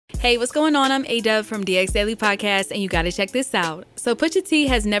Hey, what's going on? I'm Ayeeedubb from DX Daily Podcast, and you gotta check this out. So Pusha T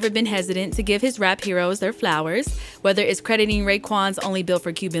has never been hesitant to give his rap heroes their flowers, whether it's crediting Raekwon's Only Built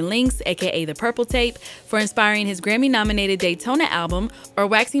for Cuban Linx, a.k.a. the Purple Tape, for inspiring his Grammy-nominated DAYTONA album, or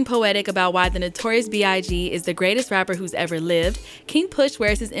waxing poetic about why the Notorious B.I.G. is the greatest rapper who's ever lived. King Push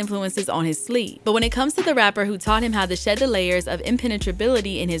wears his influences on his sleeve. But when it comes to the rapper who taught him how to shed the layers of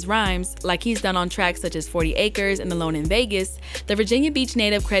impenetrability in his rhymes, like he's done on tracks such as 40 Acres and Alone in Vegas, the Virginia Beach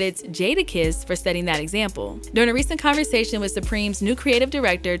native credits Jadakiss for setting that example. During a recent conversation with Supreme's new creative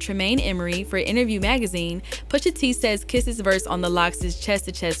director, Tremaine Emory, for Interview magazine, Pusha T says Kiss's verse on the Lox'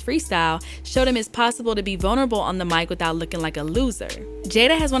 chest-to-chest freestyle showed him it's possible to be vulnerable on the mic without looking like a loser.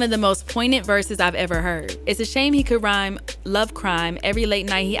 Jada has one of the most poignant verses I've ever heard. It's a shame he could rhyme love crime every late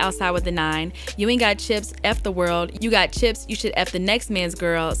night he outside with the 9. You ain't got chips, F the world. You got chips, you should F the next man's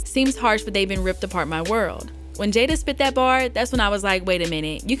girls. Seems harsh, but they've been ripped apart my world. When Jada spit that bar, that's when I was like, wait a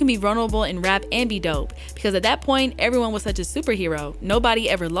minute, you can be vulnerable in rap and be dope. Because at that point, everyone was such a superhero. Nobody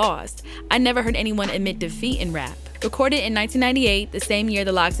ever lost. I never heard anyone admit defeat in rap. Recorded in 1998, the same year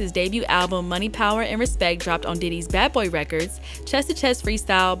the Lox' debut album Money, Power, and Respect dropped on Diddy's Bad Boy Records, Chest to Chest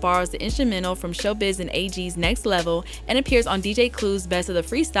Freestyle borrows the instrumental from Showbiz and AG's Next Level and appears on DJ Clue's Best of the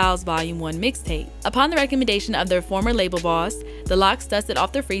Freestyles Volume 1 mixtape. Upon the recommendation of their former label boss, the Lox dusted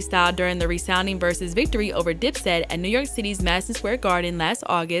off the freestyle during the resounding Versus victory over Dipset at New York City's Madison Square Garden last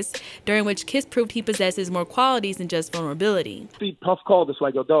August, during which Kiss proved he possesses more qualities than just vulnerability. Puff called us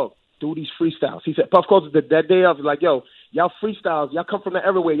like, yo, dog, do these freestyles. He said, Puff called us that day of, like, yo, y'all freestyles, y'all come from the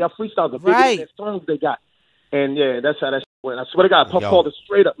everywhere, y'all freestyles are bigger than the songs they got. And yeah, that's how that went. I swear to God, Puff called us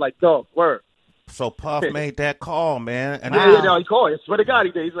straight up like, dog, word. So Puff made that call, man. And yeah, he called. I swear to God,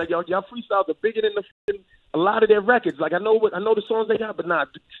 he did. He's like, yo, y'all freestyles are bigger than a lot of their records. Like, I know the songs they got, but nah,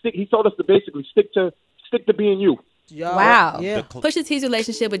 he told us to basically stick to being you. Wow. Yeah. Pusha T's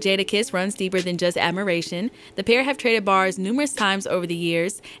relationship with Jadakiss runs deeper than just admiration. The pair have traded bars numerous times over the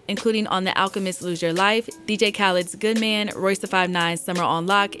years, including on The Alchemist Lose Your Life, DJ Khaled's Good Man, Royce da 5'9's Summer on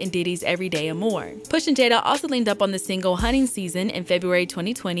Lock, and Diddy's Every Day and more. Push and Jada also linked up on the single Hunting Season in February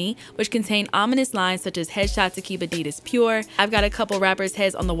 2020, which contained ominous lines such as headshot to keep Adidas pure, I've got a couple rappers'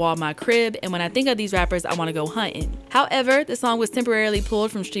 heads on the wall of my crib, and when I think of these rappers, I want to go hunting. However, the song was temporarily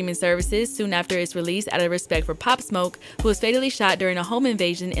pulled from streaming services soon after its release out of respect for Pop Smoke, who was fatally shot during a home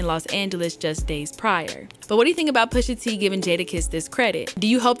invasion in Los Angeles just days prior. But what do you think about Pusha T giving Jadakiss this credit? Do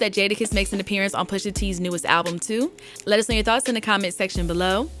you hope that Jadakiss makes an appearance on Pusha T's newest album too? Let us know your thoughts in the comment section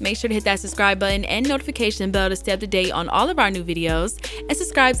below. Make sure to hit that subscribe button and notification bell to stay up to date on all of our new videos, and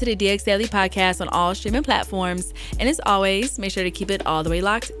subscribe to the DX Daily Podcast on all streaming platforms. And as always, make sure to keep it all the way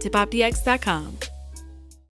locked to HipHopDX.com.